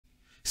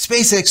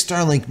SpaceX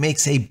Starlink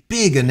makes a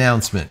big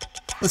announcement.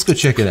 Let's go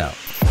check it out.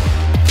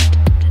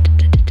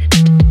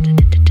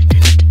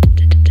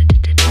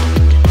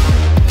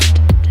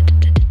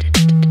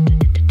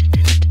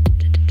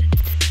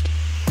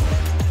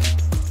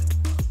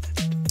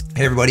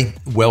 Hey everybody,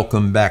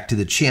 welcome back to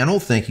the channel.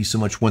 Thank you so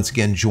much once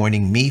again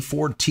joining me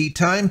for tea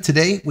time.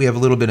 Today we have a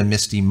little bit of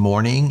misty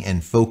morning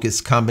and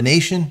focus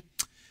combination.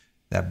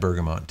 That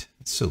bergamot,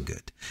 it's so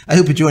good. I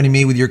hope you're joining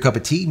me with your cup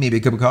of tea, maybe a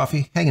cup of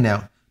coffee, hanging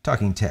out,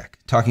 talking tech,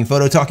 talking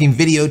photo, talking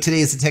video.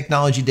 Today is a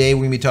technology day. We're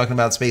going to be talking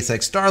about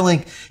SpaceX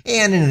Starlink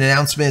and an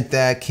announcement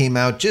that came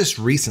out just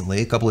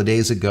recently, a couple of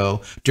days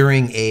ago,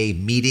 during a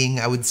meeting,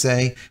 I would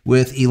say,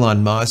 with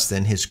Elon Musk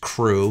and his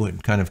crew.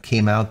 It kind of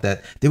came out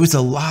that there was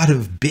a lot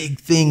of big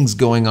things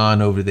going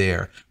on over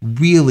there,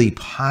 really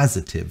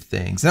positive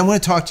things. And I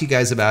want to talk to you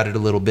guys about it a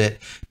little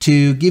bit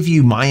to give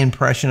you my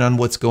impression on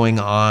what's going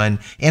on.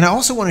 And I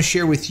also want to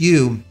share with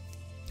you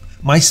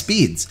my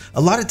speeds.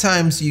 A lot of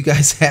times you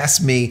guys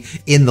ask me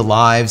in the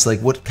lives, like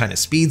what kind of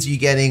speeds are you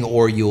getting?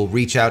 Or you'll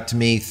reach out to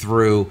me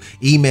through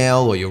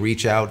email or you'll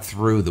reach out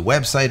through the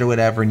website or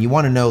whatever. And you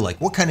want to know like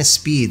what kind of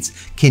speeds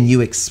can you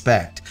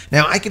expect?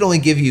 Now I can only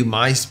give you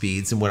my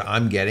speeds and what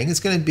I'm getting. It's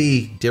going to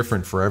be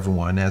different for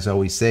everyone. As I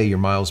always say, your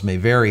miles may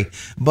vary,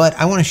 but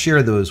I want to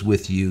share those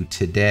with you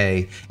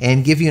today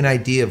and give you an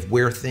idea of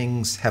where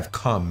things have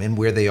come and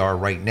where they are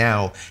right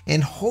now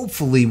and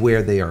hopefully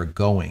where they are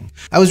going.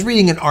 I was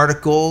reading an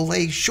article,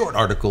 a short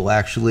article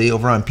actually,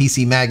 over on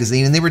PC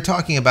Magazine, and they were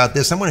talking about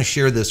this. I want to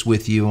share this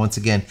with you once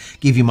again,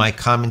 give you my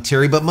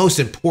commentary, but most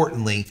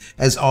importantly,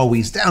 as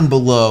always, down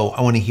below,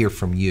 I want to hear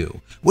from you.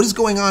 What is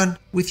going on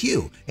with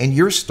you and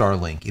your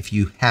Starlink if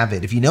you have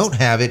it? If you don't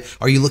have it,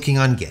 are you looking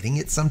on getting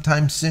it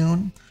sometime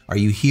soon? Are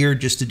you here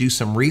just to do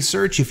some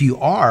research? If you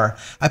are,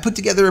 I put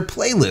together a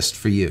playlist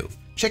for you.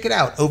 Check it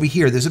out over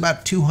here. There's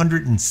about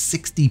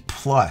 260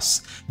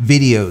 plus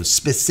videos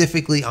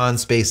specifically on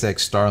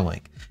SpaceX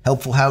Starlink.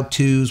 Helpful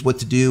how-tos, what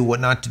to do, what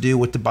not to do,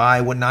 what to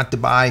buy, what not to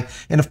buy,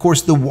 and of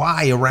course the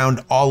why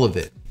around all of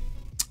it.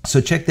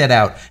 So check that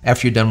out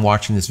after you're done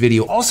watching this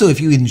video. Also,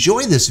 if you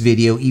enjoy this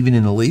video, even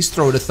in the least,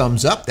 throw it a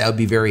thumbs up. That would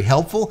be very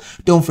helpful.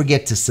 Don't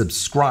forget to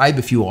subscribe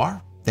if you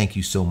are. Thank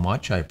you so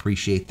much. I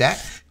appreciate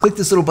that. Click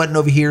this little button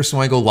over here so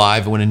when I go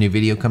live and when a new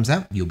video comes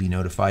out, you'll be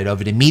notified of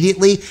it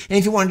immediately. And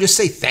if you want to just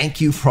say thank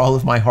you for all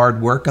of my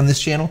hard work on this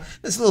channel,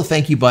 there's a little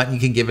thank you button. You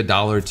can give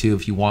 $1 or $2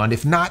 if you want.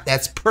 If not,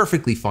 that's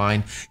perfectly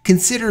fine.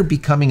 Consider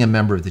becoming a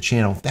member of the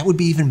channel. That would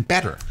be even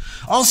better.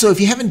 Also, if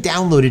you haven't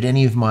downloaded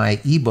any of my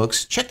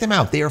ebooks, check them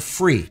out. They are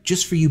free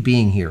just for you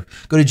being here.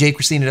 Go to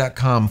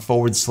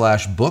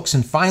JCristina.com/books.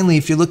 And finally,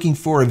 if you're looking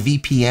for a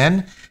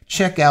VPN,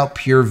 check out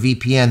Pure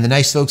VPN. The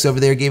nice folks over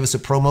there gave us a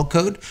promo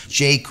code,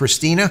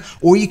 JCristina,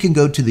 or you can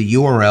go to the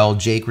URL,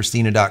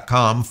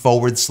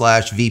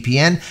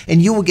 JCristina.com/VPN,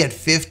 and you will get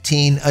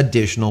 15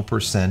 additional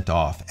 %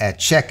 off at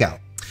checkout.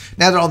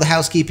 Now that all the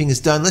housekeeping is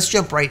done, let's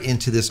jump right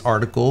into this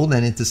article,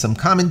 then into some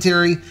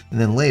commentary,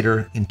 and then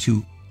later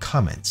into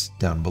comments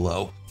down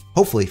below,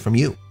 hopefully from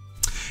you.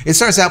 It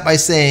starts out by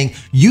saying,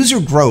 user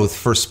growth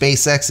for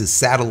SpaceX's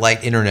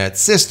satellite internet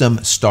system,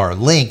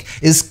 Starlink,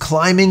 is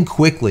climbing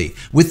quickly,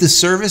 with the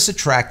service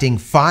attracting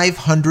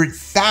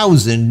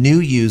 500,000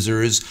 new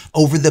users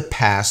over the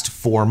past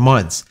 4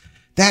 months.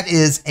 That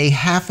is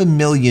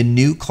 500,000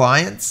 new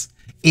clients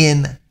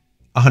in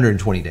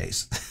 120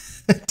 days.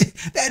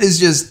 That is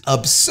just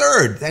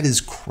absurd. That is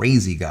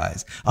crazy,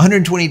 guys.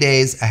 120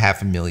 days,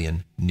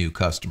 500,000 new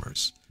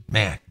customers.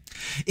 Man.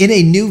 In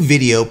a new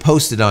video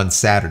posted on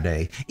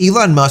Saturday,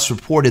 Elon Musk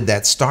reported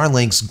that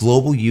Starlink's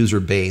global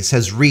user base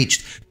has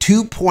reached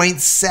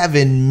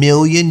 2.7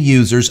 million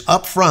users,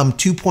 up from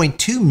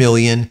 2.2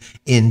 million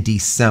in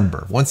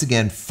December. Once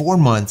again, 4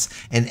 months,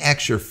 an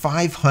extra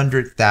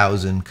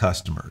 500,000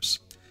 customers.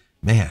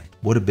 Man,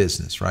 what a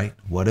business, right?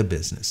 What a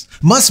business.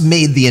 Musk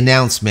made the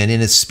announcement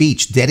in a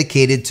speech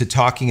dedicated to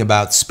talking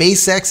about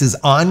SpaceX's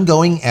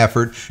ongoing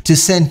effort to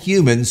send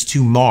humans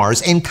to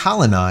Mars and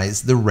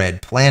colonize the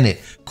Red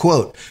Planet.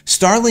 Quote,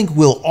 Starlink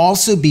will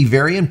also be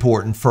very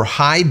important for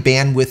high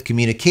bandwidth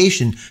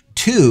communication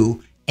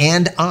to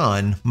and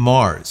on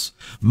Mars.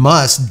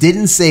 Musk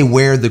didn't say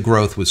where the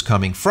growth was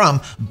coming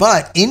from,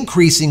 but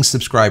increasing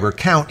subscriber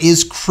count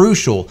is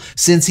crucial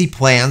since he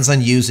plans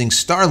on using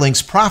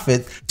Starlink's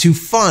profit to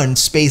fund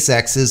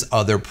SpaceX's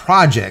other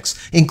projects,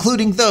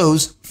 including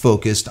those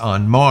focused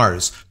on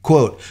Mars.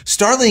 Quote,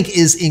 Starlink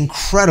is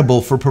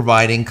incredible for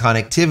providing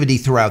connectivity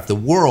throughout the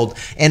world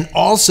and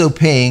also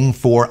paying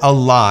for a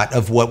lot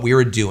of what we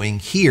are doing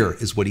here,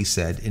 is what he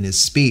said in his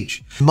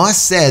speech. Musk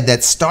said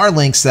that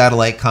Starlink's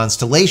satellite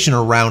constellation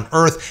around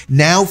Earth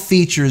now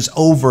features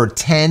over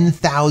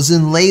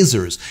 10,000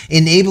 lasers,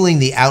 enabling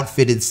the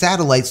outfitted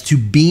satellites to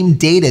beam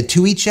data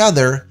to each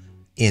other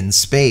in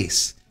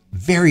space.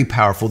 Very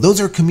powerful.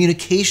 Those are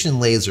communication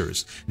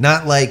lasers,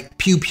 not like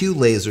pew pew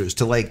lasers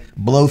to like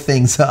blow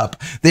things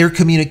up. They're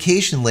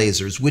communication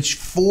lasers which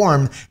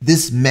form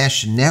this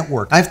mesh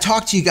network. I've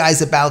talked to you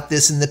guys about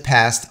this in the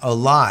past a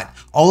lot.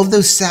 All of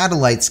those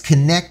satellites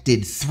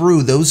connected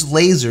through those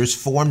lasers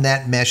form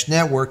that mesh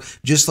network,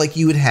 just like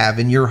you would have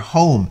in your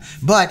home.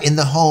 But in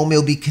the home,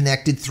 it'll be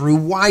connected through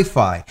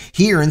Wi-Fi.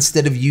 Here,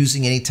 instead of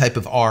using any type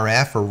of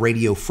RF or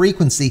radio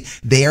frequency,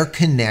 they are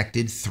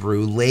connected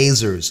through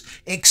lasers.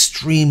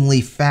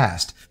 Extremely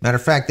fast. Matter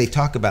of fact, they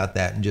talk about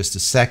that in just a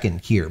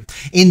second here.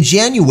 In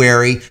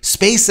January,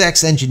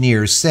 SpaceX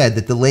engineers said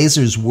that the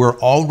lasers were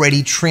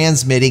already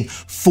transmitting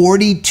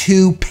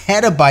 42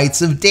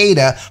 petabytes of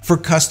data for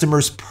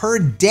customers per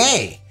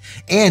day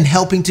and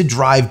helping to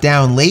drive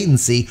down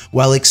latency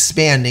while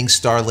expanding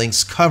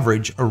Starlink's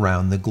coverage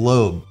around the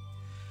globe.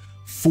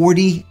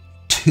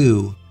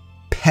 42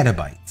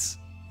 petabytes.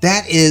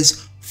 That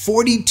is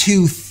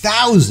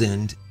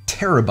 42,000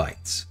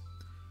 terabytes.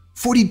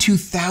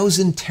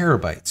 42,000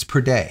 terabytes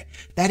per day.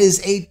 That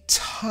is a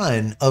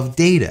ton of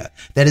data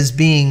that is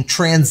being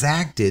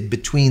transacted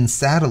between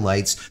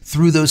satellites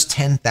through those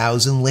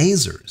 10,000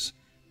 lasers.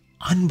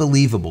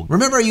 Unbelievable.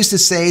 Remember I used to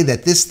say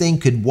that this thing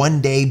could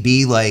one day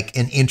be like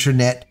an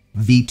internet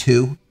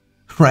V2,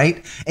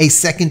 right? A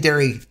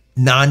secondary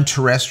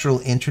non-terrestrial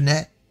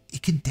internet?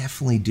 It could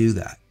definitely do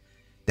that.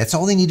 That's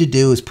all they need to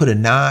do is put a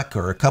NOC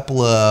or a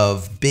couple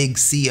of big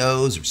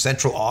COs or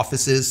central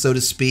offices, so to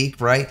speak,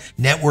 right?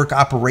 Network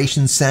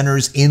operations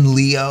centers in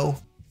LEO,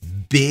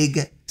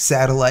 big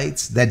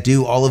satellites that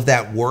do all of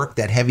that work,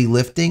 that heavy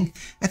lifting.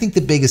 I think the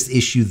biggest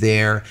issue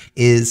there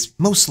is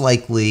most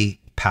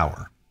likely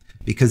power,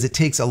 because it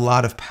takes a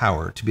lot of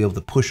power to be able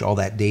to push all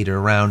that data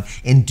around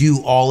and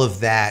do all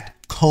of that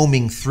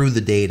combing through the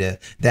data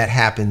that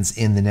happens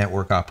in the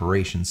network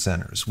operations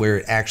centers, where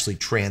it actually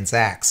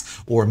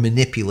transacts or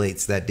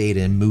manipulates that data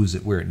and moves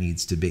it where it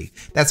needs to be.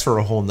 That's for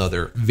a whole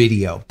nother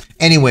video.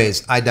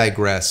 Anyways, I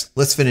digress.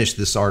 Let's finish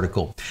this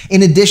article.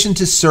 In addition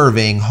to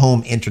serving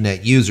home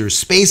internet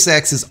users,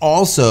 SpaceX is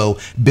also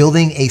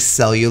building a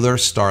cellular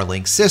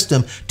Starlink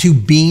system to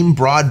beam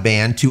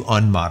broadband to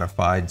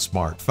unmodified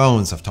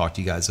smartphones. I've talked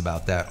to you guys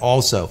about that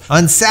also.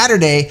 On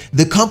Saturday,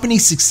 the company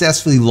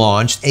successfully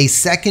launched a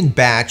second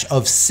batch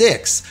of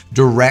 6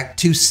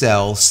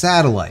 direct-to-cell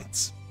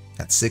satellites.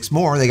 That's 6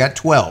 more, they got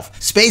 12.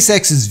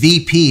 SpaceX's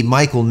VP,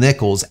 Michael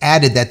Nichols,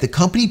 added that the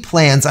company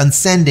plans on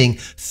sending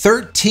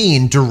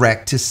 13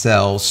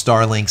 direct-to-cell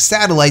Starlink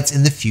satellites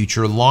in the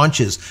future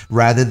launches,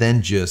 rather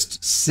than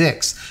just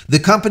 6. The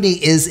company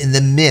is in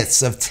the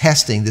midst of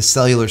testing the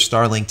cellular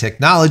Starlink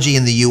technology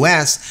in the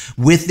US,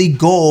 with the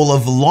goal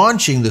of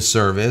launching the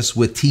service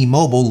with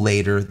T-Mobile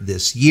later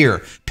this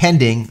year,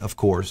 pending, of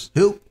course,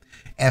 who?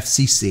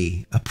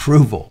 FCC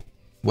approval.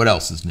 What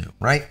else is new,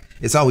 right?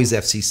 It's always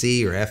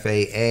FCC or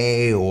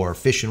FAA or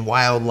Fish and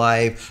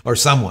Wildlife or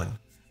someone.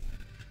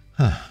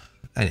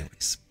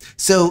 Anyways,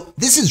 so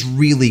this is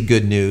really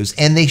good news,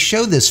 and they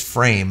show this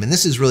frame, and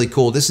this is really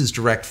cool. This is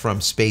direct from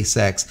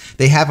SpaceX.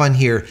 They have on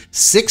here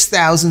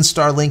 6,000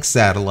 Starlink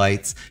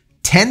satellites,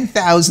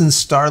 10,000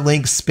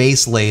 Starlink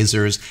space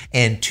lasers,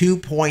 and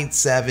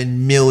 2.7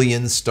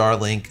 million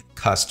Starlink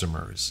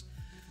customers.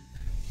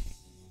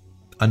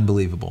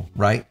 Unbelievable,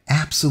 right?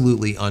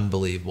 Absolutely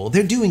unbelievable.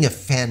 They're doing a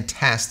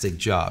fantastic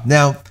job.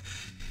 Now,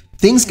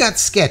 things got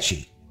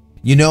sketchy.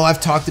 You know, I've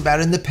talked about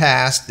it in the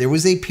past. There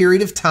was a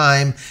period of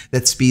time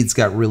that speeds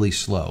got really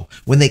slow,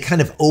 when they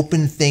kind of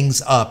opened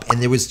things up and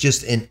there was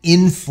just an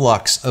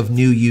influx of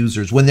new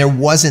users, when there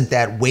wasn't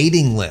that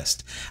waiting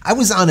list. I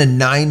was on a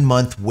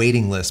 9-month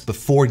waiting list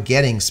before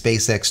getting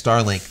SpaceX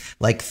Starlink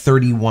like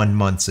 31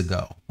 months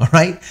ago, all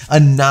right? A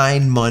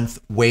 9-month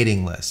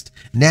waiting list.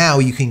 Now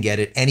you can get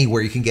it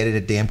anywhere. You can get it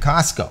at damn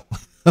Costco.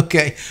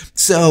 Okay,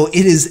 so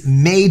it is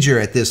major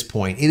at this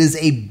point. It is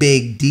a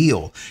big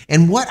deal.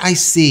 And what I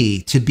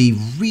see to be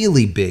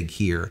really big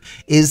here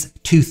is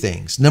 2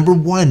 things. Number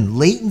 1,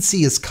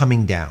 latency is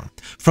coming down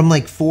from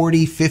like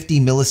 40, 50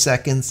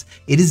 milliseconds.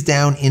 It is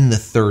down in the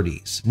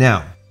 30s.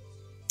 Now,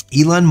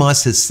 Elon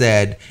Musk has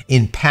said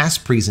in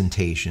past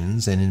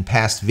presentations and in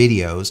past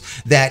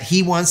videos that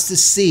he wants to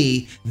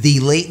see the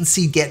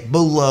latency get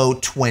below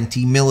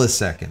 20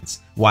 milliseconds.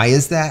 Why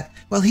is that?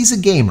 Well, he's a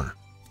gamer.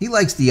 He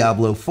likes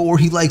Diablo 4,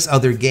 he likes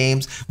other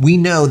games. We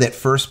know that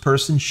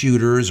first-person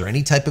shooters or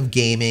any type of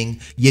gaming,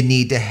 you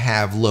need to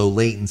have low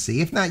latency.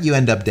 If not, you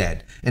end up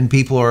dead. And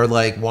people are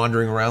like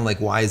wandering around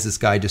like, why is this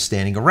guy just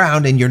standing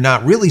around? And you're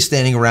not really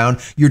standing around,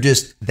 you're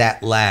just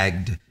that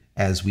lagged,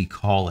 as we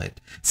call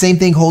it. Same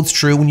thing holds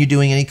true when you're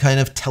doing any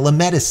kind of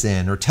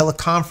telemedicine or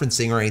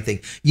teleconferencing or anything.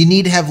 You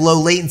need to have low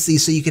latency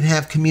so you can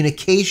have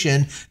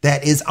communication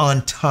that is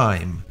on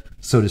time,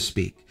 so to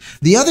speak.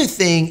 The other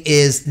thing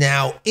is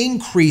now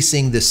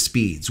increasing the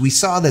speeds. We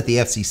saw that the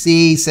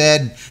FCC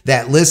said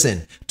that,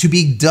 listen, to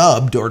be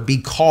dubbed or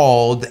be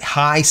called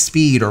high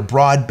speed or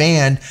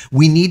broadband,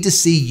 we need to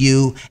see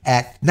you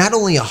at not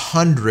only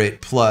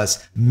 100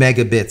 plus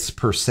megabits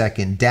per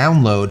second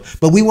download,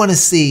 but we want to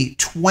see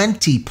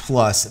 20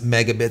 plus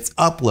megabits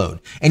upload.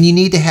 And you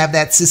need to have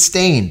that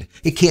sustained.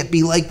 It can't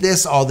be like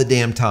this all the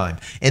damn time.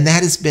 And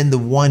that has been the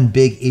one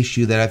big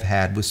issue that I've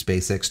had with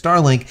SpaceX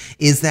Starlink,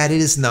 is that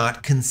it is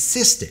not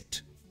consistent.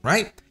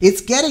 Right? It's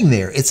getting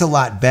there. It's a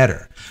lot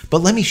better.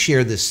 But let me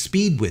share this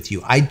speed with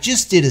you. I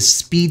just did a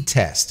speed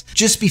test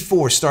just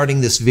before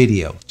starting this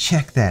video.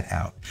 Check that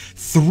out.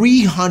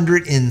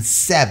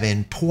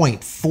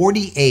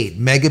 307.48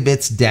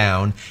 megabits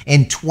down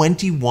and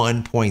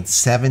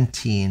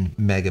 21.17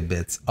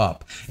 megabits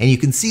up. And you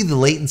can see the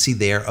latency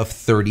there of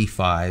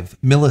 35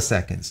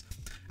 milliseconds.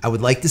 I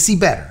would like to see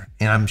better,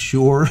 and I'm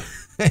sure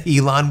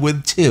Elon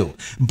would too,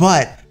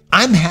 but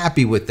I'm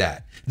happy with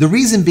that. The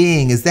reason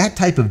being is that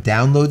type of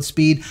download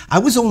speed, I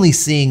was only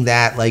seeing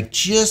that like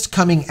just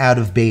coming out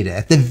of beta.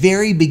 At the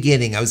very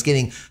beginning, I was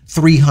getting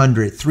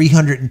 300,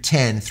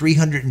 310,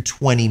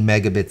 320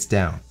 megabits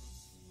down.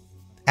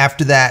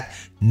 After that,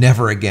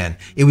 never again.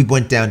 It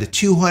went down to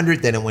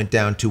 200, then it went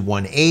down to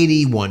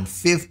 180,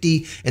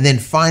 150, and then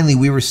finally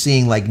we were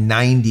seeing like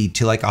 90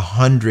 to like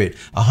 100,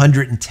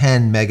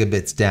 110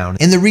 megabits down.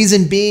 And the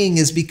reason being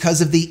is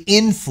because of the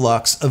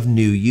influx of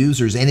new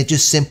users, and it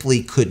just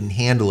simply couldn't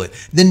handle it.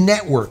 The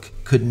network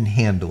couldn't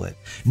handle it.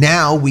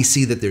 Now we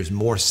see that there's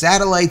more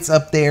satellites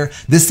up there.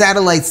 The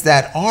satellites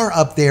that are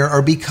up there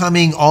are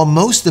becoming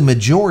almost the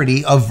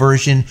majority of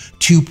version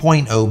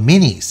 2.0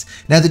 minis.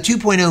 Now the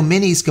 2.0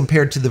 minis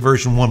compared to the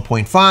version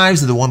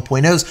 1.5s or the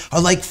 1.0s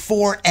are like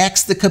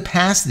 4x the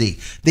capacity.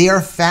 They are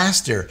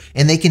faster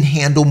and they can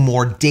handle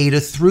more data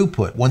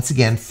throughput. Once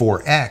again,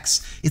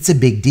 4x. It's a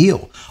big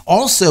deal.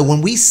 Also,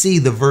 when we see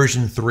the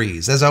version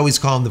 3s, as I always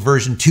call them, the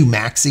version 2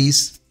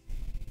 maxis,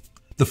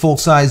 the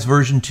full-size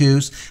version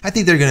 2s, I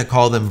think they're going to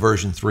call them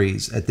version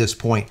 3s at this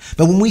point.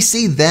 But when we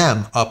see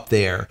them up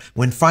there,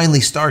 when finally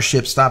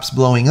Starship stops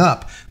blowing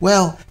up,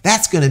 well,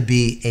 that's going to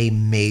be a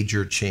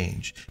major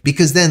change,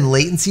 because then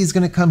latency is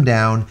going to come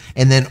down,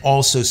 and then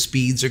also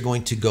speeds are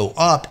going to go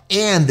up,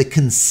 and the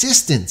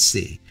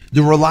consistency,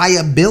 the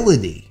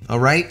reliability, all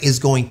right, is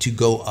going to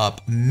go up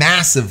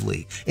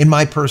massively, in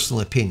my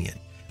personal opinion.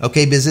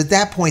 Okay, because at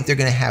that point, they're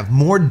going to have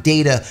more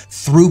data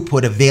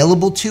throughput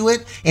available to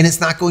it, and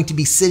it's not going to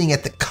be sitting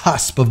at the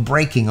cusp of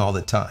breaking all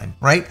the time,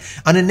 right?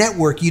 On a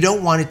network, you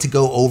don't want it to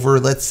go over,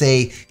 let's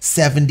say,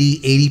 70,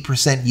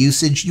 80%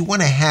 usage. You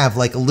want to have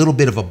like a little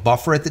bit of a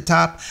buffer at the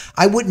top.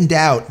 I wouldn't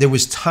doubt there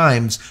was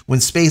times when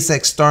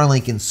SpaceX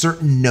Starlink in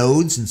certain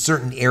nodes in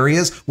certain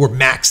areas were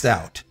maxed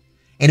out,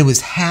 and it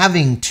was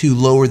having to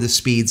lower the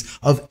speeds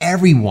of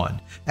everyone.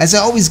 As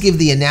I always give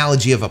the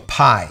analogy of a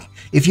pie.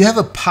 If you have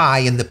a pie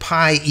and the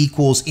pie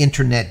equals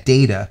internet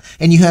data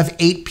and you have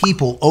 8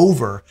 people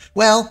over,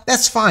 well,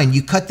 that's fine.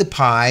 You cut the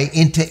pie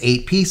into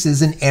 8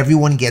 pieces and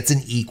everyone gets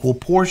an equal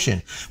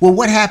portion. Well,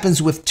 what happens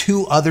if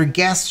 2 other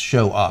guests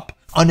show up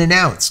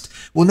unannounced?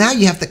 Well, now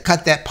you have to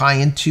cut that pie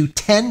into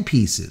 10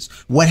 pieces.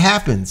 What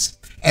happens?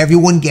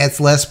 Everyone gets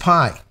less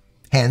pie.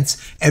 Hence,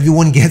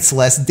 everyone gets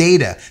less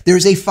data.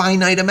 There's a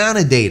finite amount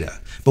of data.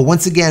 But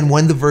once again,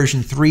 when the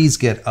version 3s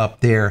get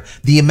up there,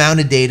 the amount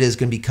of data is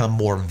going to become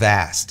more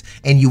vast,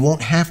 and you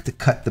won't have to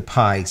cut the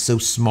pie so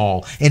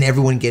small and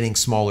everyone getting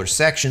smaller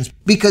sections,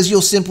 because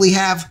you'll simply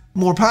have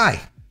more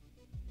pie.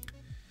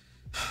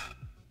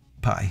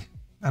 Pie.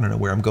 I don't know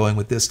where I'm going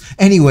with this.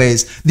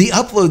 Anyways, the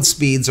upload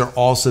speeds are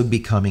also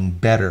becoming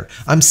better.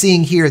 I'm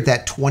seeing here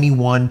that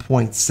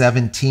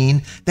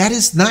 21.17. That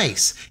is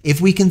nice.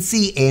 If we can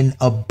see an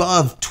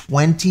above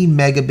 20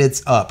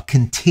 megabits up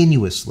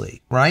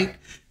continuously, right?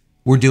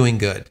 We're doing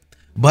good.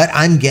 But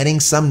I'm getting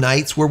some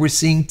nights where we're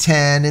seeing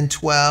 10 and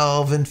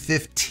 12 and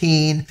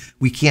 15.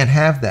 We can't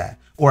have that.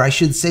 Or I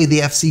should say the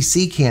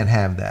FCC can't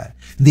have that.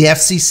 The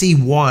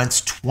FCC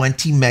wants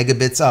 20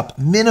 megabits up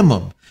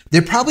minimum.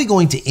 They're probably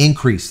going to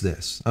increase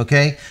this,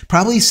 okay?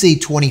 Probably see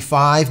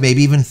 25,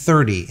 maybe even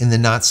 30 in the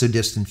not so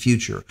distant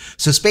future.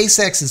 So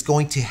SpaceX is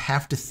going to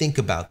have to think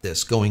about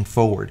this going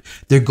forward.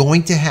 They're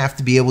going to have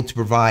to be able to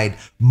provide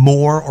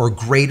more or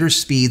greater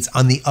speeds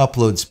on the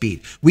upload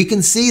speed. We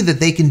can see that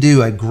they can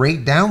do a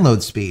great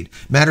download speed.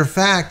 Matter of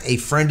fact, a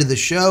friend of the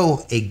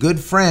show, a good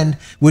friend,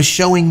 was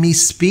showing me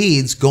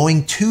speeds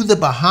going to the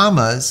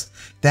Bahamas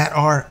that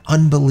are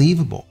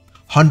unbelievable.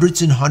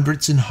 Hundreds and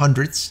hundreds and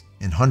hundreds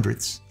and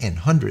hundreds and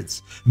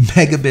hundreds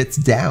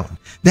megabits down.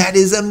 That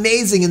is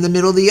amazing in the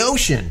middle of the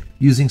ocean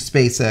using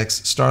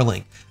SpaceX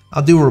Starlink.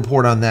 I'll do a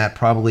report on that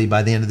probably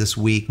by the end of this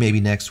week, maybe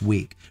next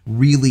week.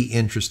 Really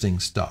interesting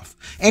stuff.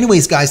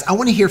 Anyways, guys, I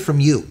want to hear from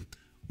you.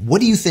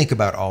 What do you think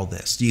about all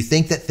this? Do you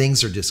think that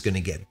things are just going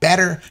to get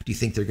better? Do you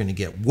think they're going to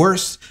get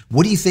worse?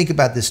 What do you think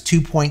about this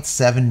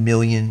 2.7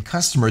 million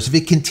customers? If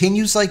it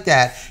continues like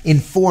that in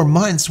 4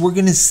 months, we're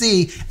going to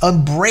see a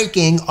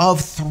breaking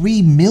of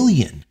 3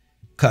 million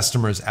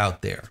customers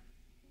out there.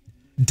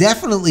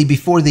 Definitely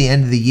before the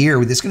end of the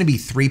year, there's going to be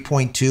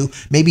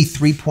 3.2, maybe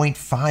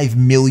 3.5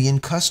 million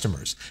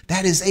customers.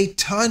 That is a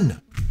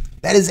ton.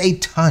 That is a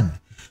ton.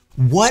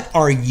 What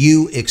are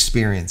you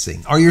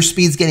experiencing? Are your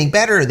speeds getting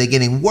better? Are they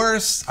getting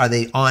worse? Are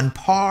they on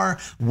par?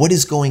 What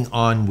is going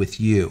on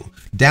with you?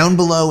 Down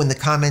below in the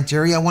comment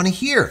area, I want to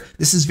hear.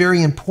 This is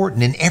very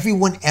important, and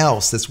everyone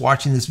else that's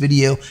watching this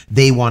video,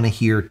 they want to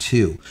hear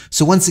too.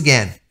 So once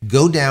again,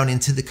 go down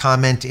into the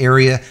comment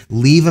area,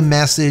 leave a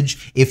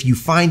message. If you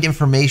find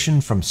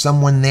information from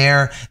someone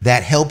there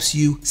that helps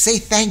you, say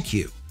thank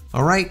you.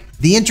 All right.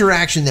 The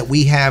interaction that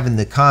we have in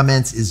the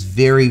comments is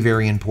very,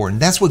 very important.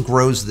 That's what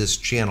grows this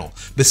channel.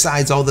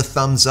 Besides all the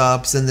thumbs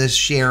ups and the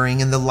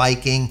sharing and the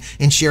liking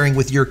and sharing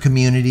with your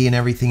community and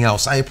everything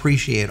else, I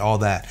appreciate all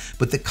that.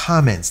 But the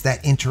comments,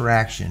 that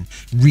interaction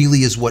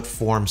really is what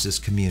forms this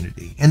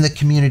community. And the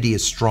community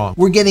is strong.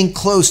 We're getting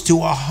close to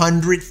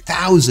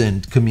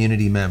 100,000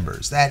 community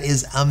members. That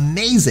is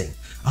amazing.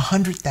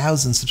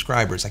 100,000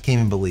 subscribers. I can't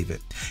even believe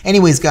it.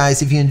 Anyways,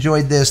 guys, if you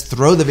enjoyed this,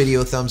 throw the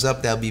video a thumbs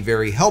up. That'll be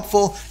very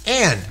helpful.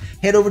 And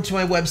head over to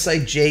my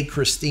website,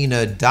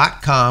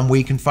 JCristina.com, where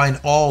you can find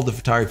all the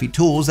photography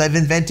tools I've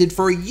invented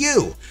for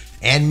you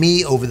and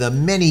me over the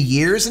many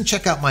years, and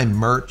check out my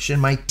merch and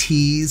my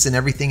tees and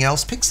everything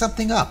else. Pick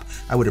something up.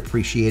 I would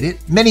appreciate it.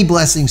 Many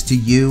blessings to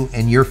you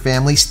and your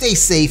family. Stay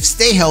safe,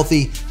 stay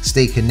healthy,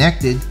 stay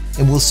connected,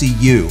 and we'll see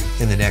you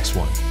in the next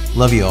one.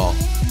 Love you all.